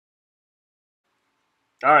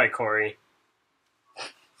Alright, Corey.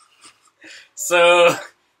 So,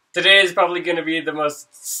 today is probably going to be the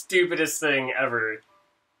most stupidest thing ever.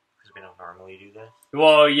 Because we don't normally do this.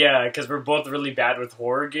 Well, yeah, because we're both really bad with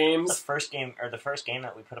horror The games. first game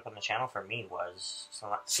that we put up on the channel for me was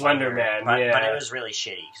Slender Man, but yeah. it was really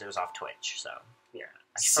shitty because it was off Twitch, so Yeah.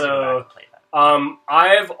 I should probably go back and play that.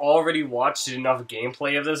 I've already watched enough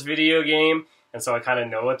gameplay of this video game, and so I kind of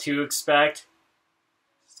know what to expect.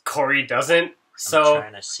 Corey doesn't, so... I'm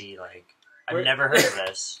trying to see, like... I've never heard of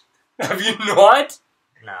this. Have you not?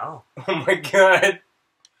 No. Oh my god.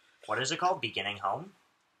 What is it called? Beginning Home?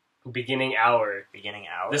 Beginning Hour. Beginning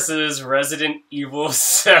Hour? This is Resident Evil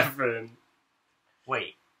 7.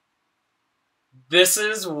 Wait. This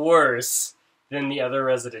is worse than the other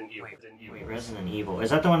Resident Evil. Wait, Resident Evil. Is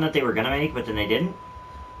that the one that they were gonna make, but then they didn't?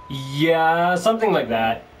 Yeah, something like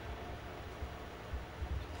that.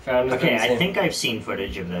 Okay, I think I've seen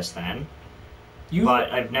footage of this then.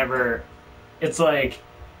 But I've never... It's like...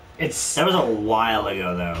 That was a while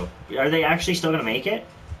ago, though. Are they actually still gonna make it?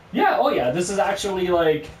 Yeah, oh yeah, this is actually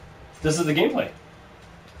like... This is the gameplay.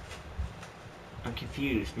 I'm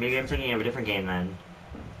confused. Maybe I'm thinking of a different game then.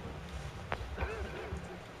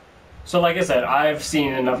 So like I said, I've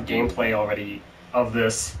seen enough gameplay already of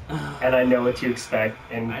this, and I know what to expect,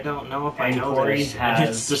 and... I don't know if I know Corey this. has...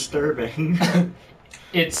 It's disturbing.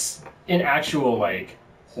 It's an actual, like,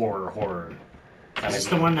 horror. Is this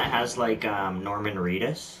the one that has, like, Norman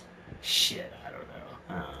Reedus? Shit, I don't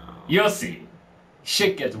know. Oh. You'll see.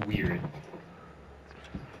 Shit gets weird.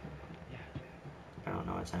 I don't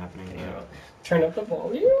know what's happening You here. know, turn up the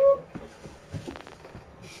volume.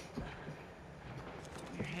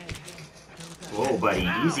 Whoa, buddy,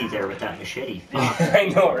 easy there with that machete.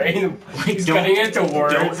 I know, right? Like, He's cutting it to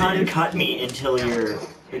words. Don't uncut me until you're...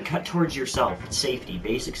 Cut towards yourself. It's safety.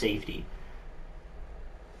 Basic safety.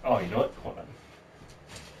 Oh, you know what? Hold on.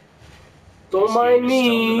 Don't mind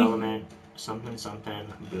me. Development, something,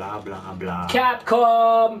 blah, blah, blah.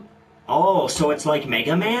 Capcom! Oh, so it's like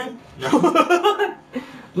Mega Man? No.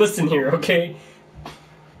 Listen here, okay?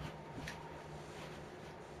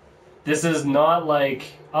 This is not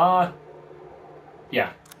like...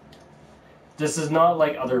 Yeah. This is not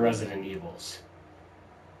like other Resident Evils.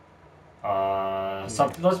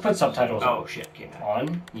 Let's put subtitles Oh, shit, okay.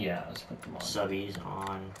 on. Yeah, let's put them on. Subbies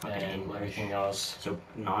on. Fucking And English. everything else. So,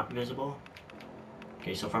 not visible?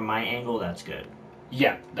 Okay, so from my angle, that's good.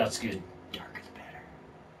 Yeah, that's good. Darker the better.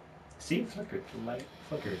 See? Flickered. Light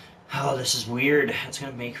flickered. Oh, this is weird. That's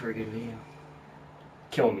gonna make for a good video.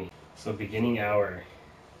 Kill me. So, beginning hour.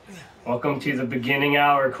 Welcome to the beginning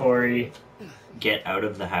hour, Corey. Get out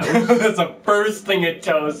of the house? That's the first thing it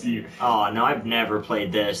tells you. Oh, no, I've never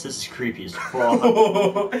played this. This is creepy as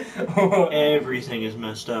fuck. Everything is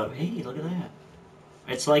messed up. Hey, look at that.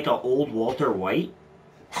 It's like an old Walter White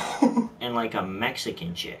and like a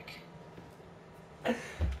Mexican chick.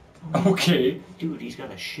 Okay. Dude, he's got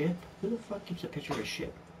a ship? Who the fuck keeps a picture of a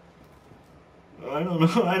ship? I don't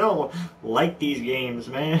know. I don't like these games,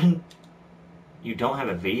 man. You don't have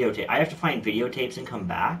a videotape. I have to find videotapes and come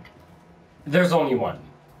back? There's only one.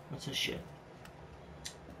 What's this shit?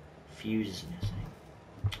 Fuse is missing.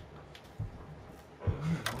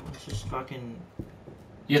 It's just fucking...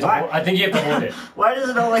 I think you have to hold it. Why does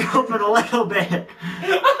it only open a little bit?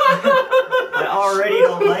 I already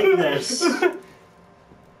don't like this.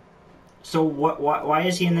 So why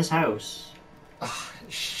is he in this house?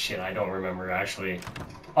 Shit, I don't remember, actually.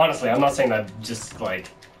 Honestly, I'm not saying that just, like...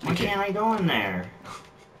 Why can't I go in there?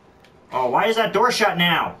 Oh, why is that door shut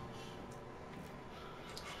now?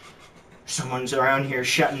 Someone's around here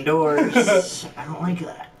shutting doors. I don't like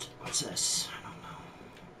that. What's this? I don't know.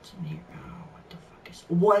 What's in here? Oh, what the fuck is...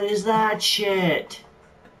 What is that shit?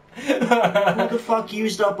 Who the fuck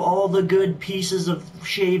used up all the good pieces of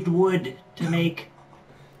shaved wood to make...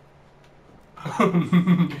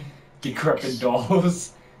 Decrepit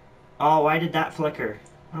dolls. Oh, why did that flicker?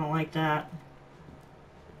 I don't like that.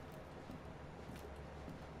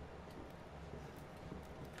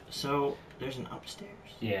 So, there's an upstairs?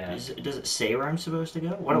 Yeah. Does it say where I'm supposed to go?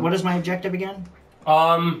 What is my objective again?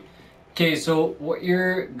 Okay, so what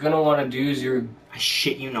you're gonna want to do is I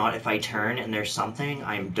shit you not, if I turn and there's something,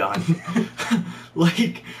 I'm done.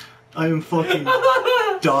 Like, I'm fucking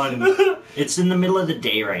done. It's in the middle of the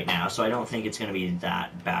day right now, so I don't think it's gonna be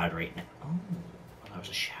that bad right now. Oh, that was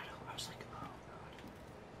a shadow. I was like, oh god.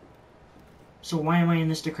 So why am I in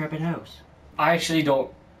this decrepit house? I actually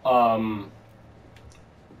don't,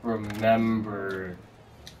 remember.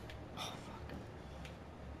 Oh, fuck.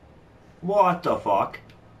 What the fuck?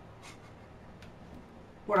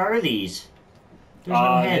 What are these? There's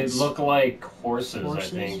no They heads. look like horses, I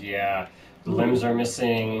think. Yeah. The limbs are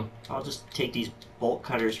missing. I'll just take these bolt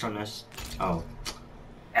cutters from this. Oh.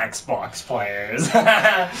 Xbox players.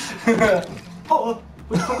 Oh,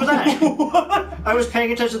 what the fuck was that? I was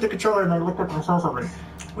paying attention to the controller and I looked up and I saw something.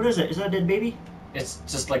 What is it? Is that a dead baby? It's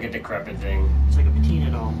just like a decrepit thing. It's like a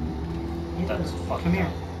patina doll. Yeah, That's fucking come here.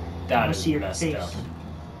 That Let's is see your messed face. up.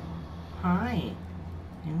 Hi.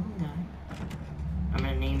 Hello. I'm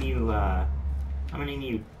gonna name you. I'm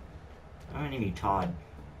gonna name you Todd.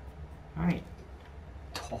 All right.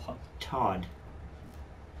 Todd.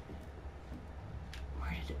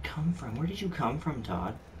 Where did it come from? Where did you come from,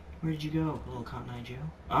 Todd? Where did you go, little Cotton Eye Joe?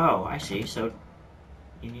 Oh, I see. So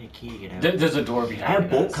you need a key to get out. There's a door behind. I have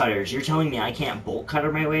bolt cutters. You're telling me I can't bolt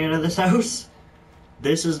cutter my way out of this house?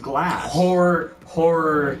 This is glass. Horror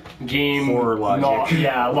game. Horror logic.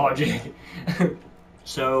 Yeah, logic.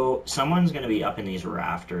 So someone's gonna be up in these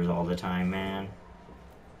rafters all the time, man.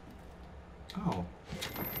 Oh.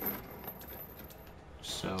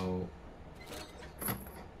 So.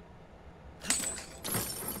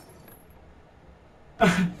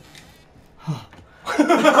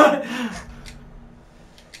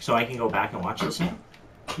 So I can go back and watch this now?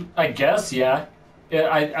 I guess, yeah.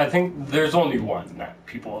 I think there's only one that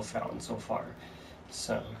people have found so far.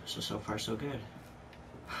 So far so good.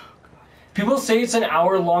 people say it's an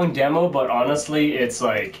hour-long demo, but honestly, it's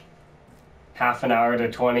like half an hour to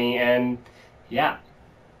 20, and yeah.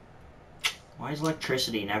 Why is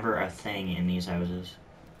electricity never a thing in these houses?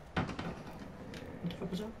 What the fuck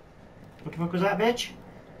was that? What the fuck was that, bitch?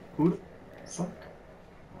 Who the fuck?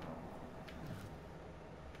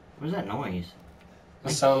 What is that noise?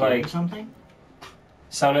 It sounded like something?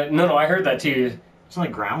 No, I heard that too. It's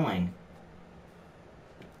like growling.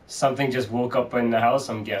 Something just woke up in the house,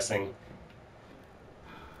 I'm guessing.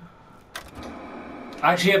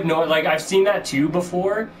 I actually have no, like, I've seen that too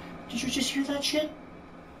before. Did you just hear that shit?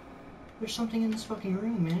 There's something in this fucking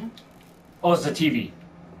room, man. Oh, it's the TV.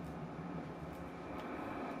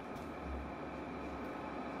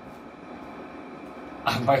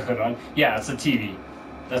 I have my hood on. Yeah, it's a TV.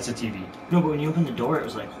 That's a TV. No, but when you opened the door, it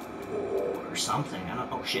was like, oh, or something. I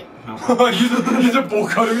don't. Oh shit! No. Use a bolt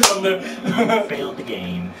cutters on the. Failed the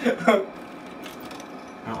game. I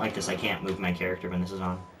don't like this. I can't move my character when this is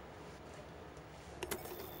on.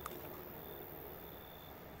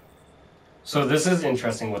 So this is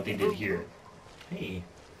interesting what they did here. Hey.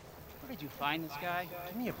 Where did you find this guy?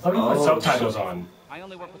 Let me put subtitles on. I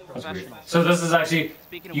only work with That's weird. professionals. So this is actually,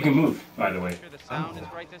 Speaking of you can which, move, by the way. sure the sound is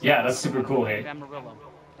right this Yeah, time? that's super cool, hey. Amarillo.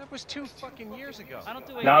 That was 2 fucking years ago. I don't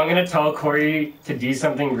do it. Now I'm gonna tell Corey to do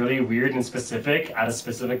something really weird and specific at a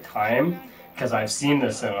specific time, because I've seen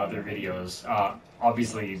this in other videos.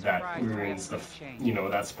 Obviously that ruins the,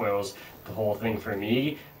 that spoils the whole thing for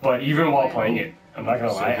me. But even while playing it, I'm not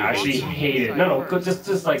gonna lie, I actually hate it. No,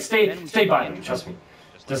 just like stay by them, trust me.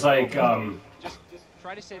 Just like Just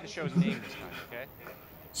try to say the show's name this time, okay?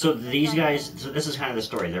 So these guys. So this is kind of the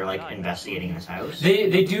story. They're like investigating this house.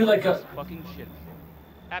 they do like a. Fucking shit.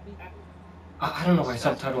 Happy? I don't know why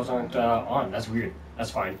subtitles aren't on. That's weird. That's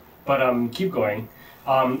fine. But keep going.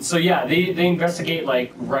 So yeah, they investigate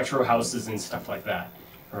like retro houses and stuff like that,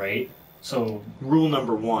 right? So Rule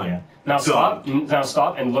number 1. yeah. Now stop. Now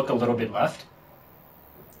stop and look a little bit left.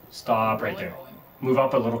 Stop right there. Move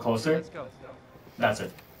up a little closer. Let's go. That's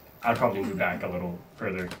it. I'd probably move back a little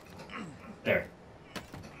further. There.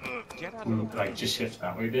 Get out of Move, like just shift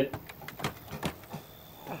that way a bit.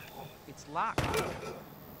 It's locked.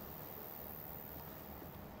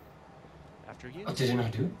 after you. Oh, did it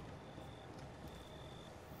not do it?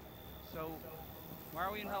 So, why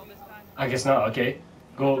are we in hell this time? I guess not. Okay,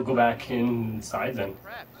 go back inside then.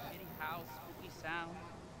 Crap. Shitty house, spooky sound.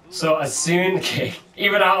 So as soon, okay,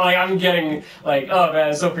 even out like I'm getting like, oh man,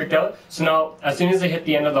 I'm so freaked out. So now, as soon as they hit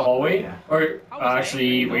the end of the hallway, Yeah. or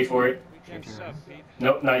actually, wait for it. What's up, Pete?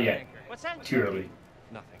 Nope, not yet. What's that? Too early.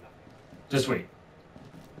 Nothing. Just wait.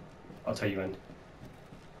 I'll tell you when.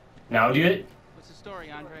 Now do it. What's the story,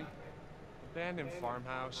 Andre? Abandoned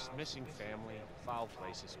farmhouse, missing family, foul play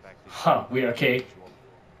suspected. Huh? Wait. Okay.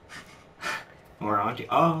 We're on to.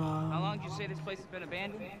 How Oh. long did you say this place has been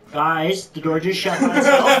abandoned? Guys, the door just shut by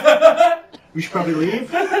itself. We should probably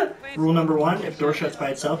leave. Rule number 1, if door shuts by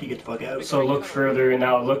itself, you get the fuck out. So look further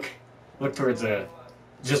now. Look towards the,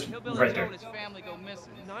 just Hillbilly right Joe there. and his family go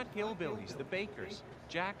missing. Not hillbillies, the Bakers.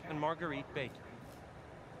 Jack and Marguerite Baker.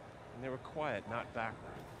 And they were quiet, not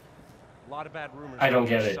backward. A lot of bad rumors I don't about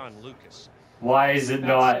get their it. son, Lucas. Why is it Bad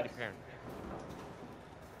not? city parent.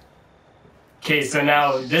 Okay, so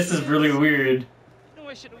now this is really weird. No,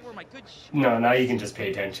 I should have worn my good shit. No, now you can just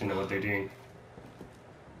pay attention to what they're doing.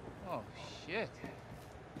 Oh, shit.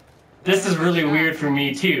 This is really weird for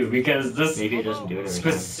me too, because this Maybe it doesn't do it every time.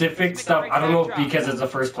 specific stuff, I don't know if because it's the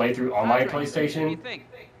first playthrough on my Andre, What do you PlayStation. think?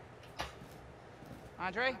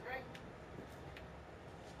 Andre?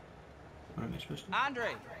 What am I supposed to do?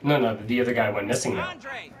 Andre? No, the other guy went missing now.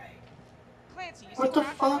 Andre? Clancy, you What still the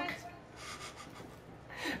around, fuck? Clancy?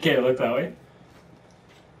 Okay, look that way.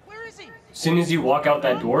 Where is he? As soon as you walk out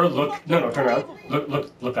that door, look. No, turn around.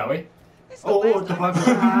 Look that way. This is the Oh, last what the time fuck I was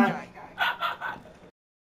saw that? guy.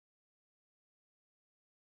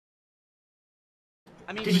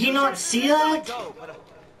 I mean, Did he not see producer, that? go, but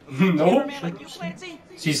No. cameraman like you, Clancy?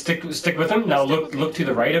 So you stick with him. Now look to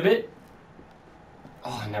the right a bit.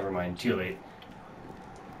 Oh, never mind. Too late.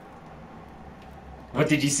 What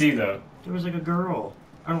did you see though? There was like a girl.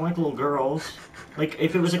 I don't like little girls. Like,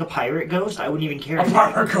 if it was like a pirate ghost, I wouldn't even care. A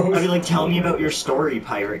pirate ghost. I'd be like, tell me about your story,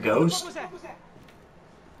 pirate What ghost. was that?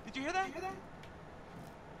 Did you hear that?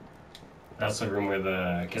 That's the room where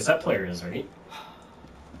the cassette player is, right?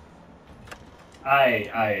 I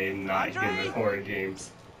am not good with horror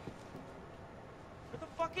games. Where the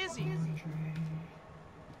fuck is he? Andre.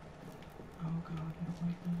 Oh god, I don't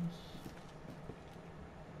like this.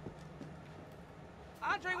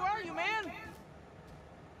 Andre, where are you, man?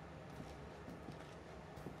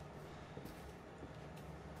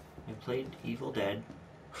 I played Evil Dead.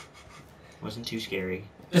 Wasn't too scary.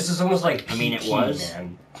 This is almost like I mean, it PT, was.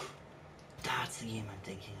 Man. That's the game I'm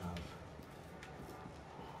thinking of.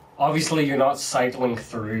 Obviously, you're not cycling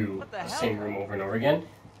through What the the hell? same room over and over again.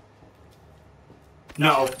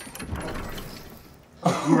 No.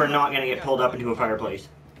 You are not gonna get pulled up into a fireplace.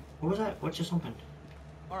 What was that? What just opened?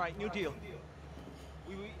 All right, new deal.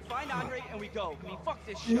 We find Andre and we go. I mean, fuck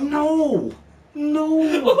this show. No! No!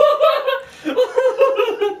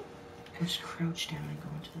 Let's crouch down and go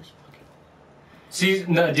into this fucking... See,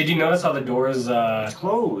 no, did you notice how the door is? It's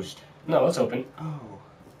closed. No, it's open. Oh.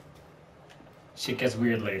 Shit gets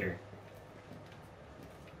weird later.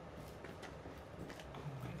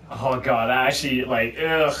 Oh god, I actually like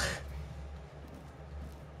ugh.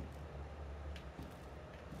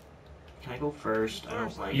 Can I go first? I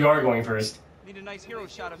don't like... You are going first. Need a nice hero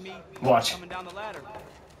shot of me Watch. coming down the ladder.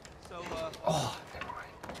 So, Oh, never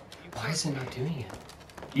mind. Why is it not doing it?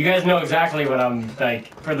 You guys know exactly what I'm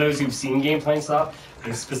like. For those who've seen gameplay and stuff,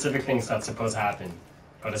 there's specific things that's supposed to happen,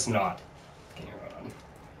 but it's not. Okay, hold on.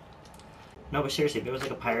 No, but seriously, if it was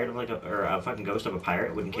like a pirate of like a... or a fucking ghost of a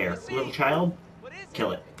pirate, I wouldn't care. What do you see? Little child, what is it?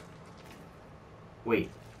 kill it. Wait.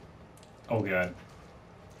 Oh god.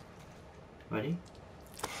 Ready?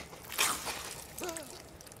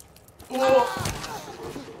 Oh,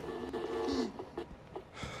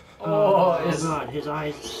 Oh his, god, his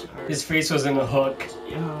eyes are... his face was in a hook.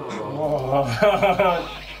 Yo.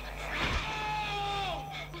 Oh.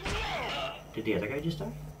 Did the other guy just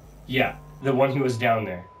die? Yeah, the one who was down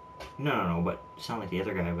there. No, but it sounded like the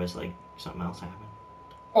other guy was like something else happened.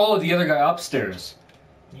 Oh, the other guy upstairs.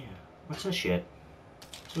 Yeah. What's this shit?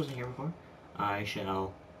 This wasn't here before. I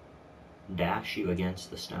shall dash you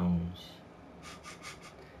against the stones.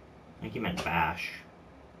 I think you meant bash.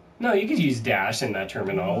 No, you could use dash in that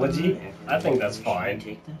terminology. I think that's Should I fine.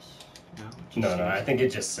 take this? No. it just No, seems- I think it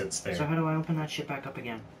just sits So there. how do I open that shit back up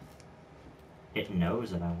again? It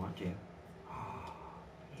knows that I want to. Oh,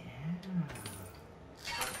 yeah.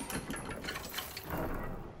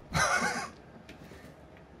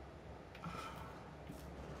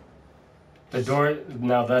 The door,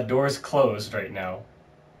 now that door is closed right now.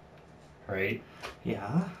 Right?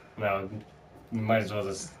 Yeah? Now, you might as well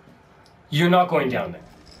just... You're not going down there.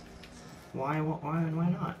 Why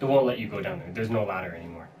not? It won't let you go down there. There's no ladder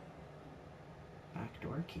anymore. Back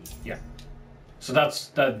door key. Yeah. So that's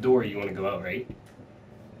that door you want to go out, right?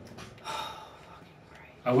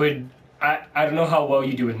 Fucking great. I don't know how well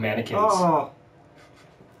you do with mannequins. Oh!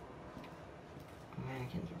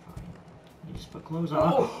 Mannequins are fine. You just put clothes on.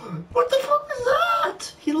 Oh. What the fuck was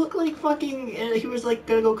that? He looked like fucking... he was like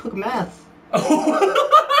gonna go cook meth.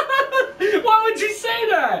 Why would you say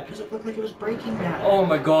that? Because it looked like it was Breaking Bad. Oh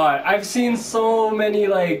my god, I've seen so many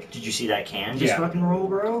like... Did you see that can just Yeah. fucking roll,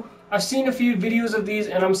 bro? I've seen a few videos of these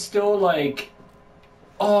and I'm still like...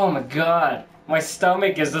 Oh my god. My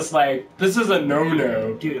stomach is just like, this is a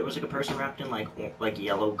no-no. Dude, it was like a person wrapped in like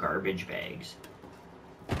yellow garbage bags.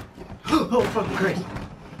 Oh fucking Christ!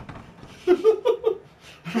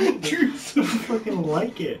 I don't fucking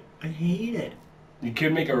like it. I hate it. You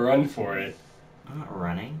could make a run for it. I'm not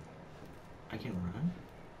running. I can run.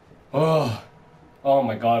 Oh. Oh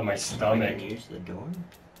my god, my I stomach. can use the door.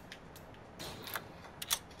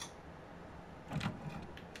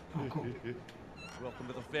 Oh, cool. Welcome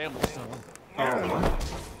to the family, son. Oh,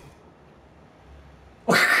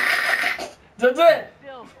 what? That's it!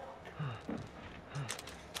 Still,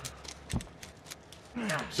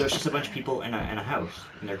 So it's just a bunch of people in a house,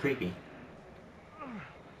 and they're creepy.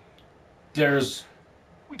 There's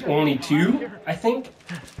only 2, I think.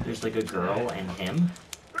 There's like a girl and him.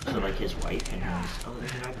 So like his wife and his... Oh,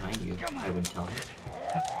 there's a guy behind you. I wouldn't tell him.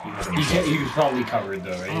 You have him. He's probably covered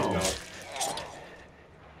though, right? Oh. No.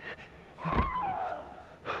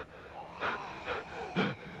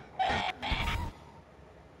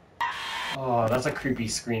 Oh, that's a creepy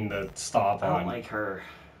screen to stop I on. don't like her.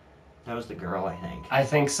 That was the girl, I think. I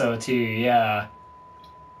think so too, yeah.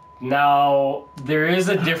 Now, there is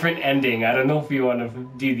a different ending. I don't know if you want to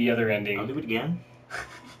do the other I'll ending. do it again.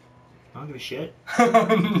 I don't give a shit.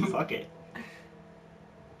 Fuck it.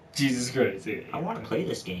 Jesus Christ. Dude. I want to play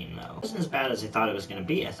this game, though. It wasn't as bad as I thought it was going to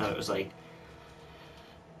be. I thought it was like...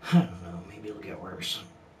 I don't know, maybe it'll get worse.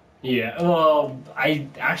 Yeah, well, I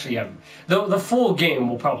actually have... The full game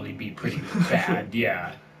will probably be pretty bad,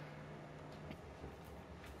 yeah.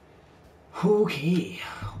 Okay.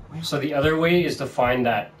 So the other way is to find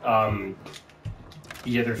that,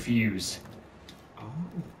 the other fuse. Oh.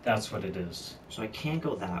 That's what it is. So I can't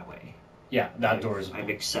go that way. Yeah, that door is... I've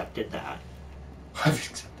accepted that. I've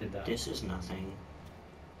accepted that. This is nothing.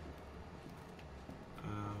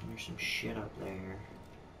 There's some shit up there.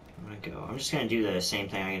 I'm just gonna do the same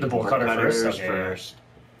thing. I'm gonna The do bolt cutter cutters first? Okay. first.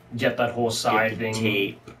 Get that whole side Get the thing.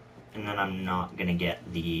 tape, and then I'm not gonna get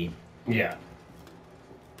the Yeah.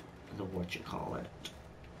 what you call it.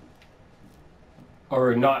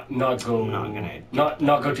 Or not go... I'm not gonna... Not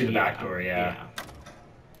go to the back door, yeah.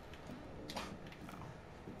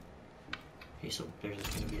 Okay, so there's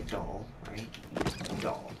gonna be a doll, right?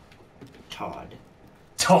 Doll. Todd.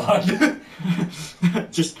 Todd.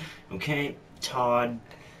 Just, okay, Todd.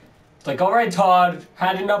 It's like, alright, Todd,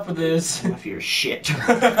 had enough of this. Enough of your shit.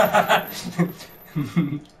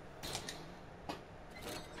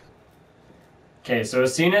 Okay, so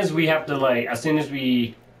as soon as we have to, like, as soon as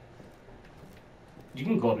we... You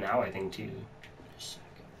can go up now, I think, too.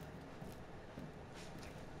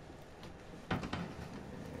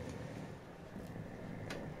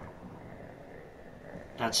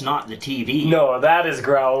 That's not the TV. No, that is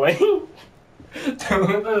growling.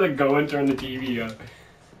 Don't go and turn the TV up.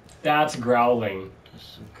 That's growling. That's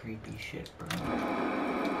some creepy shit, bro.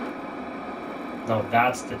 No,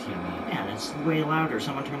 that's the TV. Man, it's way louder.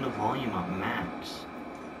 Someone turn the volume up max.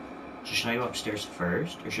 So should I go upstairs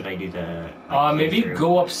first, or should I do the... Like, maybe through?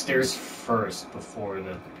 go upstairs first before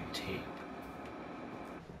the tape.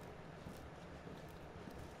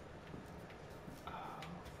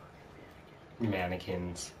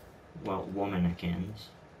 Mannequins. Well, womanekins.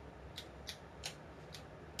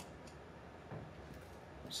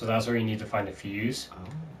 So that's where you need to find a fuse. Oh.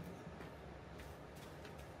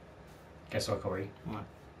 Guess what, Corey? What?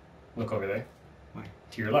 Look over there. Where?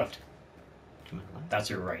 To your left. To my left? That's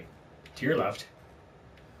your right. To your left.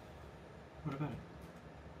 What about it?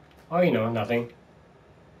 Oh, you know, nothing.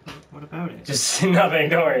 What about it? Just nothing,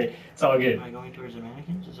 don't worry. It's all good. Am I going towards the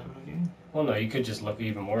mannequins? Is that what I'm doing? Well, no, you could just look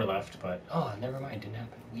even more left, but... Oh, never mind, didn't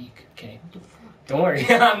happen. Weak. Okay. What the fuck? Don't worry,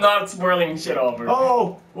 I'm not spoiling shit over.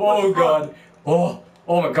 Oh! Oh, God. Oh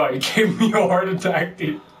my God, you gave me a heart attack,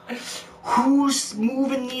 dude. Who's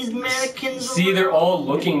moving these mannequins See, around? they're all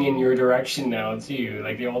looking in your direction now, too.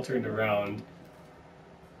 Like, they all turned around.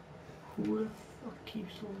 Who the fuck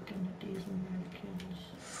keeps looking at these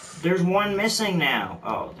mannequins? There's one missing now.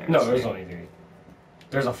 Oh, there's... No, there's only 3.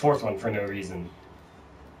 There's a 4th one for no reason.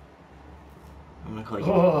 I'm gonna call you...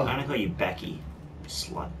 Oh. I'm gonna call you Becky.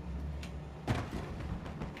 Slut.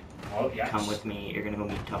 Oh, yeah. Come with me. You're gonna go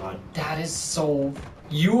meet Todd. That is so...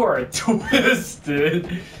 You are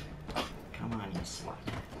twisted. Come on, you slut.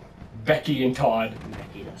 Becky and Todd.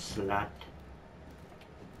 Becky the slut.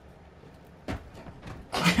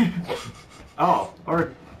 Oh,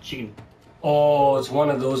 or she can... Oh, it's one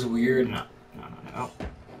of those weird No. Oh,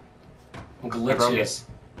 glitches.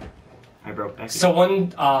 I broke Becky. Someone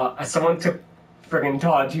took friggin'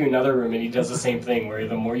 Todd to another room and he does the same thing where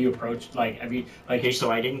the more you approach, like, Okay,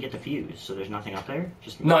 so I didn't get the fuse, so there's nothing up there?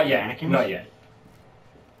 Just Not yet. mannequins? Not yet.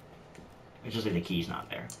 It's just like the key's not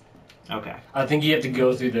there. Okay. I think you have to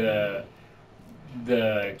go through the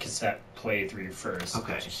cassette playthrough first.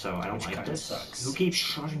 Okay, so I don't Which like kinda this. sucks. Who keeps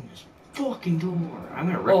shutting this fucking door? I'm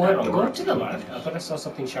gonna rip Oh, that wait, door. go to the left. I thought I saw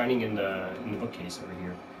something shining in the bookcase over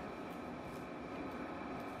here.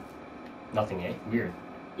 Nothing, eh? Weird.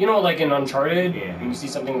 You know, like in Uncharted, Yeah. when you see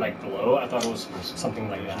something like below, I thought it was something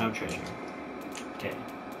like There's that. no treasure. Okay.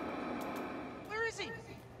 Where is he?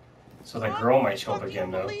 So that girl might show up again,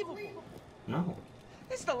 though. Unbelievable. No.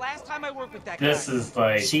 This is the last time I work with that guy. This is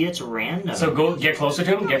like... See, it's random. So go get closer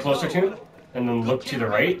to him, and then look to the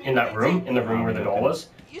right, in that room, where the doll is.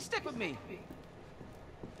 You stick with me.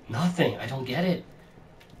 Nothing. I don't get it.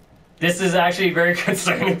 This is actually very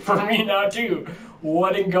concerning for me now too.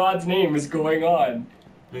 What in God's name is going on?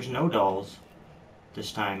 There's no dolls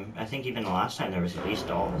this time. I think even the last time there was at least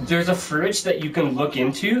dolls. There's a fridge that you can look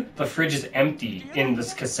into. The fridge is empty in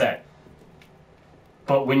this cassette.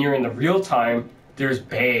 But when you're in the real time, there's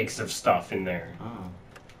bags of stuff in there. Oh.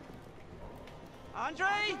 Andre?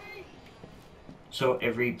 So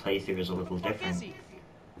every playthrough is a little Where is different. he?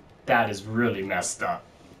 That is really messed up.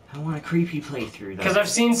 I want a creepy playthrough though. Because I've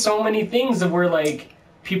seen so many things where like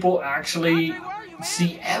people actually Andre, where are you, man?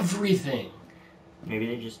 see everything. Maybe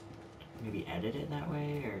they just edit it that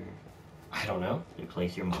way, or I don't know. they play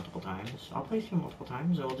through multiple times. I'll play through multiple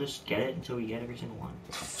times. I'll just get it until we get every single one.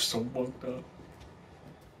 So fucked up.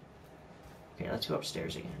 Okay, let's go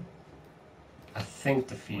upstairs again. I think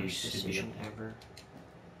the fees Worst should be. decision ever.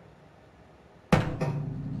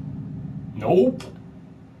 Nope.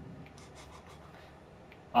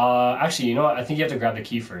 Actually, you know what? I think you have to grab the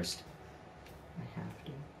key first. I have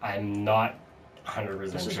to. I'm not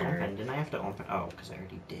 100% This is sure. open. Didn't I have to open? Oh, because I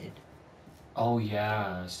already did. Oh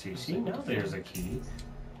yeah. See, now there's a key.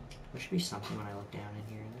 There should be something when I look down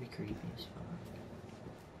in here. That'd be creepy as fuck.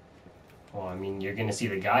 Well, I mean, you're gonna see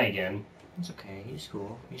the guy again. It's okay. He's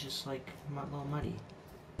cool. He's just like a little muddy.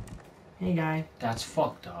 Hey, guy. That's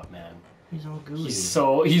fucked up, man. He's all gooey.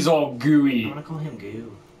 He's all I gooey. want to call him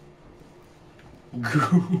Goo.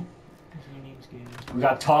 Goo. His name's Goo. We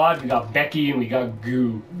got Todd, we got Becky, and we got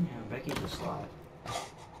Goo. Yeah, Becky's a slut.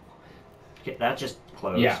 Okay, that just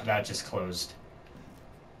closed. Yeah, that just closed.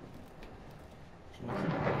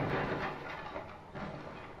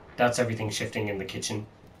 That's everything shifting in the kitchen.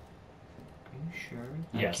 Are you sure?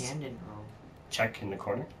 That Yes. can didn't roll. Check in the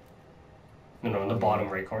corner. No, in the bottom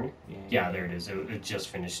right corner. Yeah. Yeah, there it is. It just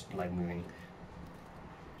finished like moving.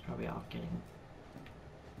 It's probably off getting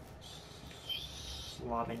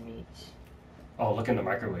slobbing meats. Oh, look in the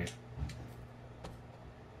microwave.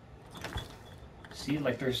 See,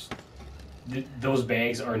 like there's those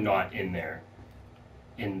bags are not in there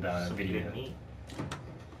in the Some video. good meat.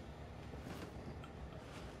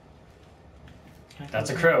 Can I That's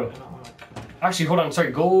a cook crow. it? I don't wanna cook it. Actually, hold on.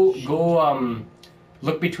 Sorry. Go.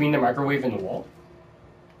 Look between the microwave and the wall.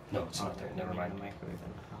 No, it's not there. Oh, Never in mind. the microwave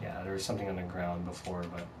in the house. Yeah, there was something on the ground before,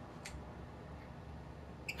 but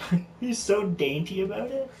He's so dainty about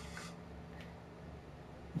it.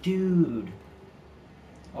 Dude.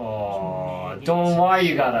 oh, don't why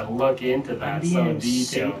you gotta look into I'm that so being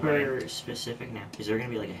detailed. super Like, specific now. Is there gonna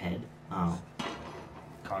be like a head? Oh.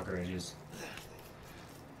 cockroaches.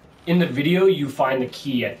 In the video, you find the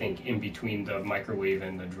key, I think, in between the microwave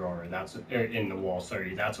and the drawer. That's in the wall.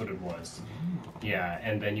 Sorry, that's what it was. Yeah,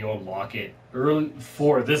 and then you unlock it early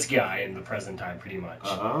for this guy in the present time, pretty much.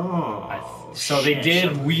 Oh. So they shit.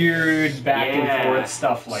 did So- weird back and Yeah. forth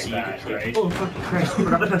stuff like So you that, could play- right? Oh fucking Christ! I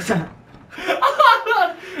forgot about that.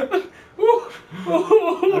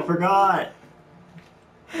 I forgot.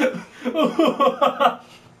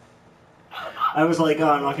 I was like, oh,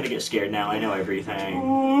 I'm not gonna get scared now. I know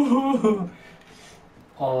everything.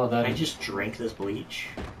 Oh, that I just drank this bleach.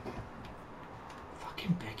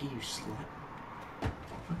 Fucking Becky, you slut.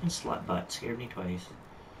 Fucking slut butt. Scared me twice.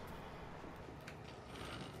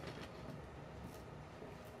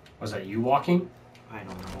 was that you walking? I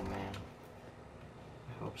don't know, man.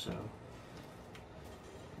 I hope so.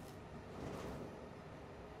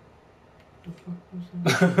 The fuck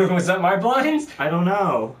was that? Was that my blinds? I don't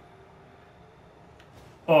know.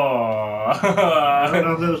 I don't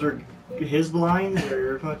know Oh, if those were his blinds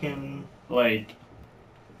or fucking. like,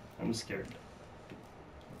 I'm scared.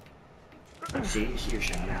 See, you see your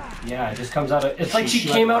shadow. Yeah, it just comes out of. It's like she She,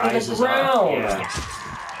 came out of the rises up. ground. Yeah.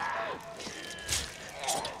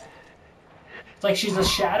 It's like she's a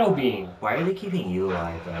shadow being. Why are they keeping you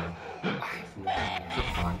alive though? I have no idea. For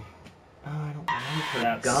fun. Oh, I don't like her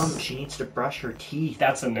That's- gum. She needs to brush her teeth.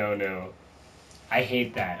 That's a no-no. I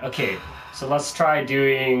hate that. Okay, so let's try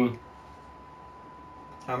doing.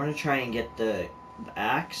 I'm gonna try and get the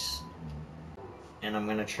axe, and I'm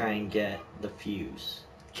gonna try and get the fuse.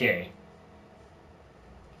 Okay.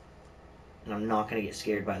 And I'm not gonna get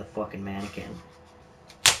scared by the fucking mannequin.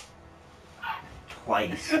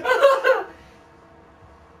 Twice.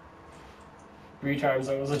 3 times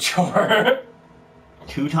that was a chore.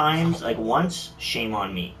 2 times, like once, shame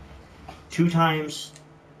on me. 2 times,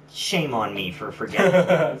 shame on me for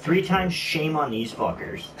forgetting. 3 times, shame on these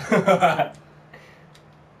fuckers.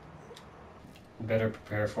 Better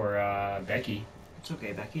prepare for Becky. It's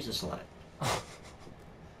okay, Becky's a slut.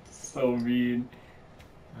 So mean.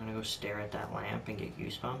 I'm gonna go stare at that lamp and get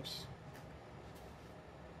goosebumps.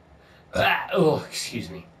 Ah, oh, excuse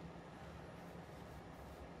me.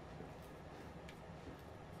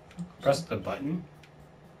 Press the button.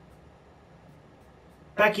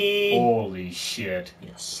 Becky! Holy shit. You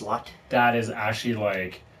slut. That is actually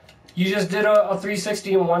like... You just did a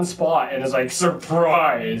 360 in one spot and it's like,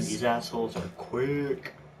 surprise! These assholes are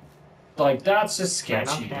quick. Like, that's just Can I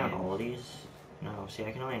sketchy, knock down dude. all these? No, see,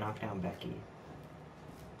 I can only knock down Becky.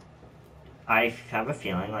 I have a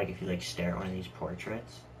feeling, like, if you, like, stare at one of these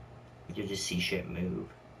portraits, you just see shit move.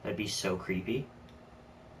 That'd be so creepy.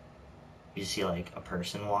 You see, like, a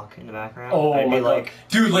person walk in the background. Oh I'd my be god. like,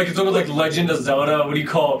 Dude, like it's almost like Legend of Zelda, what do you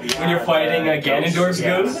call it? When Yeah, you're fighting the a Ganondorf's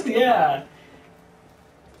ghost, ghost? Yeah.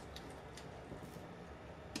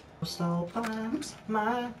 so perhaps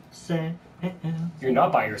myself. You're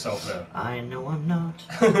not by yourself though. I know I'm not,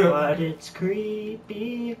 but it's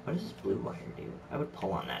creepy. What does this blue wire do? I would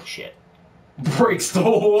pull on that shit. Breaks the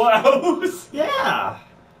whole house. Yeah!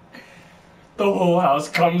 The whole house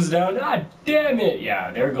comes down. God damn it.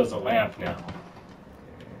 Yeah, there goes the lamp now.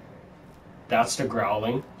 That's the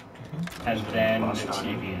growling. And then the Bust on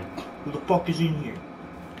TV. Who the fuck is in here?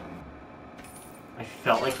 I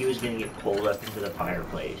felt like he was gonna get pulled up into the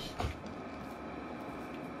fireplace.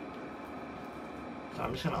 So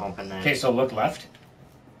I'm just gonna open that. Okay, so look left.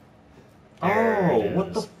 Oh, There it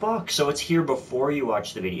what the is. fuck? So it's here before you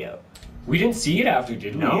watch the video. We didn't see it after,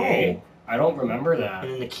 did we? No. eh? I don't remember that.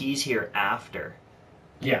 And then the key's here after.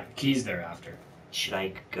 Yeah, keys there after. Should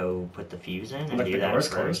I go put the fuse in and But do the that door's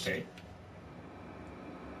first? closed,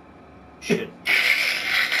 eh?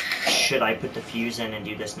 Should I put the fuse in and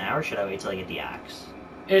do this now, or should I wait till I get the axe?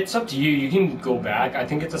 It's up to you. You can go back. I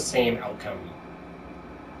think it's the same outcome.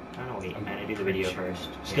 I don't know, wait, I'm man, I do the pretty video sure. first.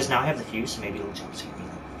 Because now I have the fuse, so maybe it'll jump scare me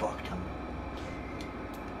like fuck ton.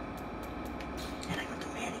 And I got the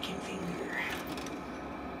mannequin finger.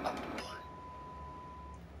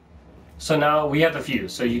 So now we have the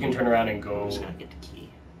fuse, so you can turn around and I'm go. just gonna get the key.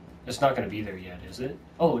 It's not going to be there yet, is it?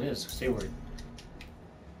 Oh, it is. Stay word.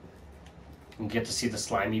 You get to see the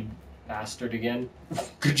slimy bastard again.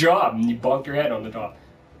 Good job. You bonked your head on the top.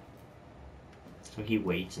 So he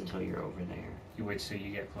waits until you're over there. You wait till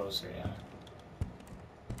you get closer, yeah.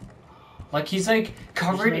 Like he's like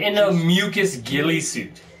covered like in a just- mucus ghillie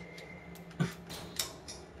suit.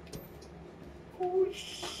 Oh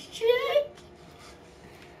shit!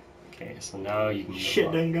 Okay, so now you can.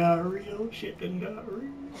 Shit done got real. Shit done got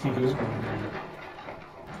real.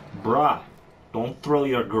 Bruh, don't throw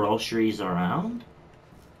your groceries around.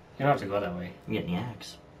 You don't have to go that way. I'm getting the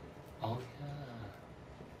axe. Oh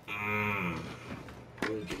yeah. Mmm.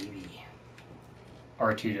 Boy, baby.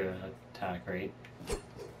 R2 to attack, right?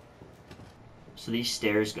 So these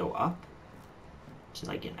stairs go up to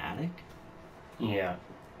like an attic. Yeah.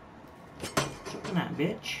 Open that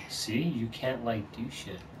bitch. See, you can't like do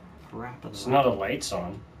shit. Crap of the So now the light's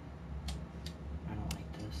on. I don't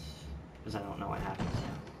like this because I don't know what happens.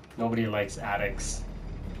 Nobody likes attics.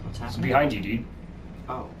 What's It's happening? behind you, dude.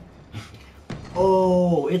 Oh.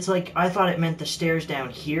 Oh, it's like I thought it meant the stairs down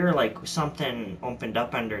here, like something opened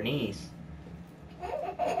up underneath.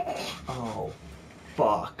 Oh,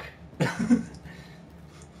 fuck.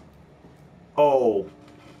 Oh,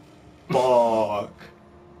 fuck.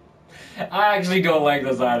 I actually don't like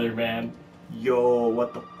this either, man. Yo,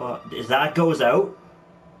 what the fuck? Is that goes out?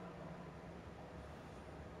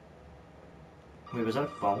 Wait, was that a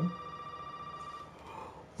phone?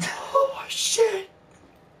 Oh, shit!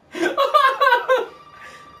 We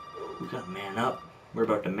gotta man up. We're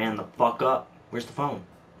about to man the fuck up. Where's the phone?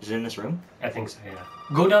 Is it in this room? I think so, yeah.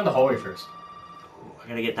 Go down the hallway first. Ooh, I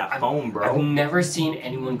gotta get that phone, bro. I've never seen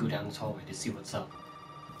anyone go down this hallway to see what's up.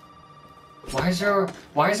 Why is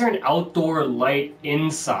there an outdoor light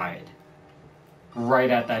inside? Right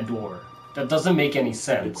at that door. That doesn't make any Good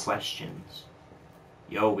sense. questions.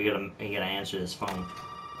 Yo, we gotta answer this phone.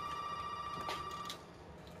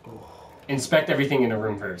 Oh, Inspect everything in the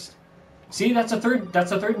room first. See, that's a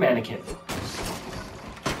third mannequin.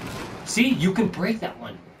 See, you can break that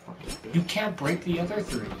one. fucking bitch. You can't break the other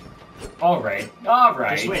three. Alright.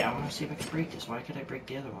 Just wait, I wanna see if I can break this. Why could I break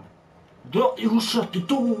the other one? You shut the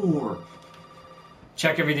door!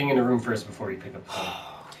 Check everything in the room first before you pick up the phone.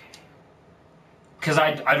 Because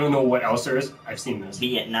I don't know what else there is. I've seen this.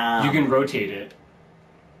 Vietnam. You can rotate it.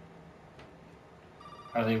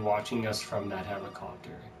 Are they watching us from that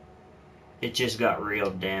helicopter? It just got real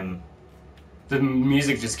dim. The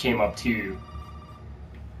music just came up too.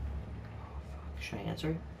 Should I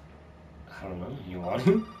answer? I don't know. You want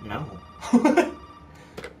to? No.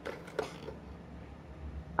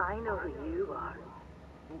 I know who you are.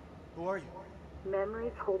 Who are you?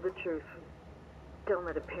 Memories hold the truth. Don't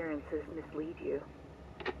let appearances mislead you.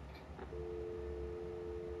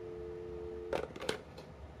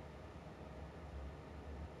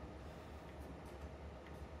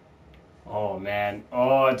 Oh man.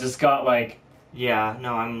 Oh, it just got like. Yeah,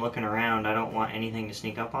 no, I'm looking around. I don't want anything to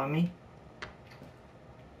sneak up on me.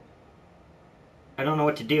 I don't know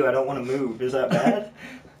what to do. I don't want to move. Is that bad?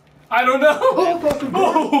 I don't know.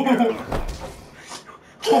 Oh.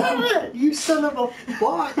 Damn it! You son of a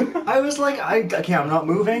fuck! I was like, okay, I'm not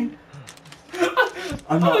moving.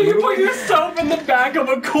 I'm not You moving. put yourself in the back of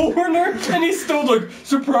a corner, and he's still like,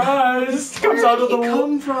 surprise! Comes out of the Where did he wall.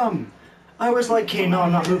 come from? I was like, okay, no,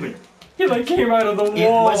 I'm not moving. He like came out of the wall. It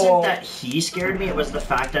wasn't that he scared me, it was the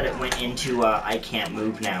fact that it went into a I can't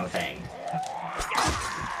move now thing.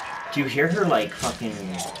 Do you hear her like fucking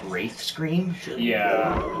wraith scream?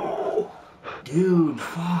 Yeah. Dude,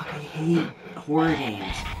 fuck, I hate horror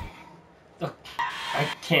games. I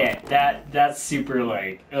can't. That's super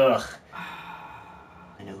like, ugh.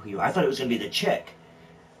 I know who you are. I thought it was gonna be the chick.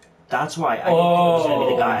 That's why I didn't think it was gonna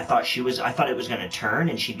be the guy. I thought it was gonna turn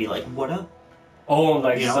and she'd be like, what up? Oh,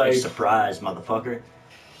 like, You know, like, surprise, motherfucker.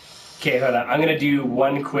 Okay, hold on. I'm gonna do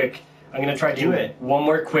one quick. I'm gonna try to do it. one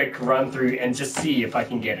more quick run through and just see if I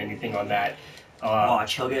can get anything on that.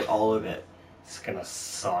 Watch, he'll get all of it. It's gonna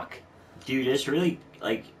suck. Dude, it's really,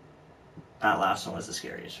 like, that last one was the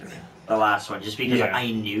scariest for me. The last one, just because Yeah.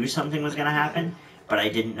 I knew something was gonna happen, but I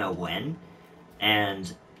didn't know when.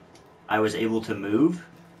 And I was able to move.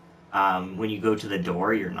 When you go to the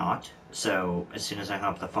door, you're not. So, as soon as I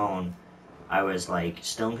hung up the phone, I was, like,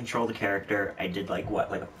 still in control of the character. I did, like,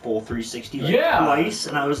 what, like a full 360, like, Yeah. twice.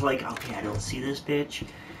 And I was like, okay, I don't see this bitch.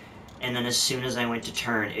 And then as soon as I went to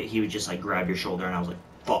turn, he would just, like, grab your shoulder, and I was like,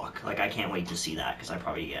 fuck. Like, I can't wait to see that, because I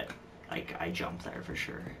probably get, like, I jumped there for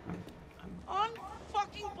sure.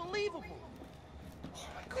 Unfucking believable.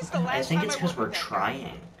 This is the I last think time it's I because work we're with that guy.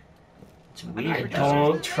 trying. It's I weird.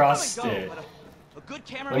 don't trust it. A good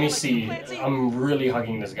cameraman Let me like see. you, Clancy, I'm really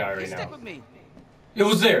hugging this guy you right stick now. with me. It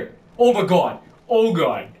was there. Oh my god. Oh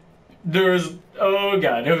god. There's. Oh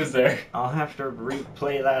god. It was there. I'll have to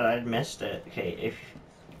replay that. I missed it. Okay, if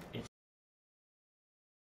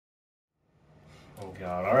Oh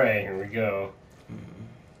god. All right. Here we go.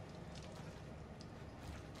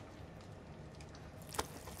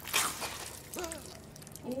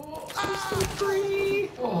 Oh, I'm still free.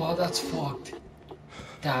 Oh, that's fucked.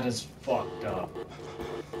 That is fucked up.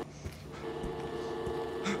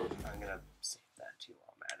 I'm gonna save that too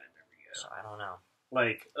while I'm at it. There we go. so, I don't know.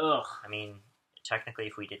 Like, ugh. I mean, technically,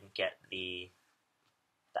 if we didn't get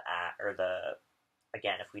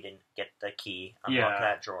if we didn't get the key, unlock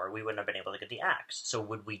that drawer, we wouldn't have been able to get the axe. So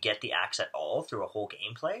would we get the axe at all through a whole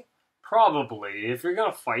gameplay? Probably. If you're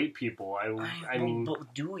gonna fight people, I mean...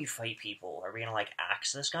 But do we fight people? Are we gonna, like,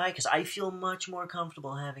 axe this guy? Because I feel much more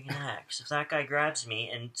comfortable having an axe. If that guy grabs me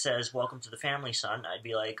and says, welcome to the family, son, I'd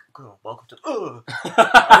be like, oh, welcome to...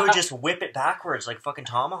 I would just whip it backwards like fucking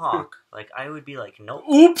tomahawk. Like, I would be like, nope.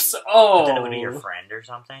 Oops! Oh! But then it would be your friend or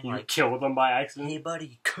something. You like, kill them by accident? hey,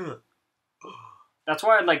 buddy, That's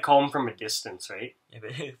why I'd, like, call him from a distance, right?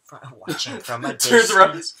 watching from a Turns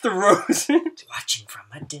around, distance. throws it. Watching from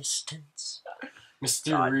a distance.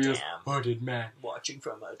 Mysterious Goddamn. hooded man. Watching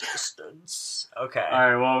from a distance. Okay.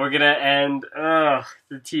 Alright, well, we're gonna end,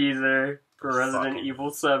 the teaser for Resident Fucking-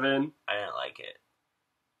 Evil 7. I didn't like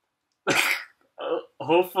it.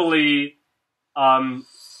 Hopefully,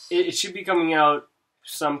 it should be coming out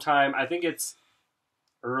sometime, I think it's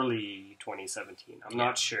early 2017. I'm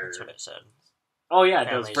not sure. That's what it said. Oh yeah, it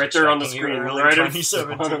Family's does. Right there on the expecting you screen. early Right in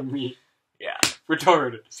 2017. front of me. Yeah.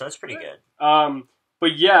 Retarded. So that's pretty good.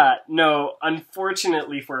 But yeah, no,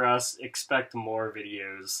 unfortunately for us, expect more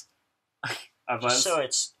videos of us So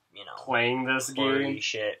it's, playing this horror-y game.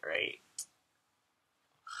 shit, right?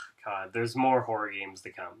 God, there's more horror games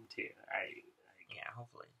to come, too. Yeah,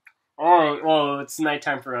 hopefully. Alright, well, it's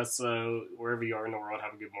nighttime for us, so wherever you are in the world,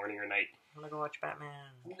 have a good morning or night. I'm gonna go watch Batman.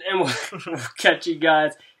 And we'll catch you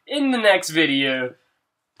guys in the next video.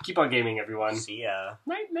 Keep on gaming, everyone. See ya.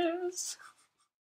 Nightmares.